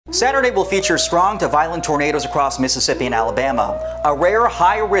Saturday will feature strong to violent tornadoes across Mississippi and Alabama. A rare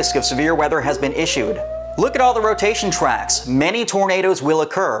high risk of severe weather has been issued. Look at all the rotation tracks. Many tornadoes will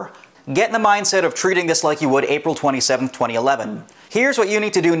occur. Get in the mindset of treating this like you would April 27, 2011. Here's what you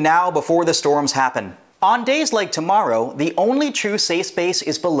need to do now before the storms happen. On days like tomorrow, the only true safe space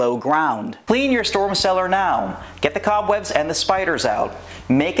is below ground. Clean your storm cellar now. Get the cobwebs and the spiders out.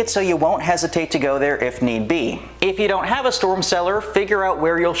 Make it so you won't hesitate to go there if need be. If you don't have a storm cellar, figure out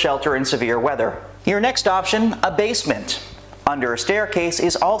where you'll shelter in severe weather. Your next option, a basement. Under a staircase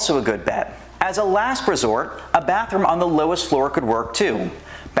is also a good bet. As a last resort, a bathroom on the lowest floor could work too.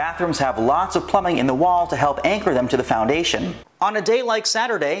 Bathrooms have lots of plumbing in the wall to help anchor them to the foundation. On a day like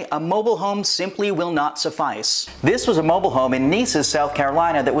Saturday, a mobile home simply will not suffice. This was a mobile home in Neases, South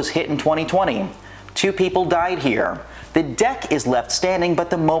Carolina that was hit in 2020. 2 people died here. The deck is left standing, but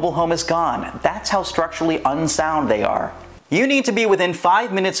the mobile home is gone. That's how structurally unsound they are. You need to be within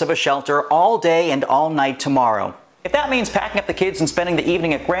 5 minutes of a shelter all day and all night tomorrow. If that means packing up the kids and spending the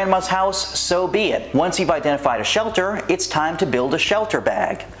evening at grandma's house, so be it. Once you've identified a shelter, it's time to build a shelter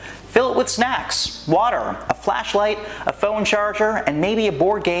bag. Fill it with snacks, water, a flashlight, a phone charger, and maybe a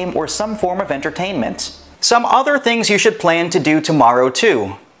board game or some form of entertainment. Some other things you should plan to do tomorrow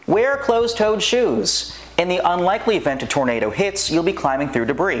too. Wear closed-toed shoes. In the unlikely event a tornado hits, you'll be climbing through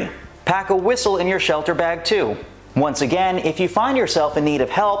debris. Pack a whistle in your shelter bag too. Once again, if you find yourself in need of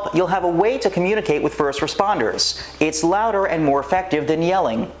help, you'll have a way to communicate with first responders. It's louder and more effective than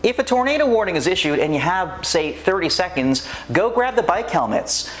yelling. If a tornado warning is issued and you have, say, 30 seconds, go grab the bike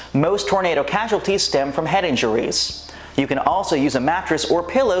helmets. Most tornado casualties stem from head injuries. You can also use a mattress or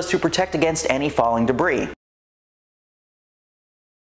pillows to protect against any falling debris.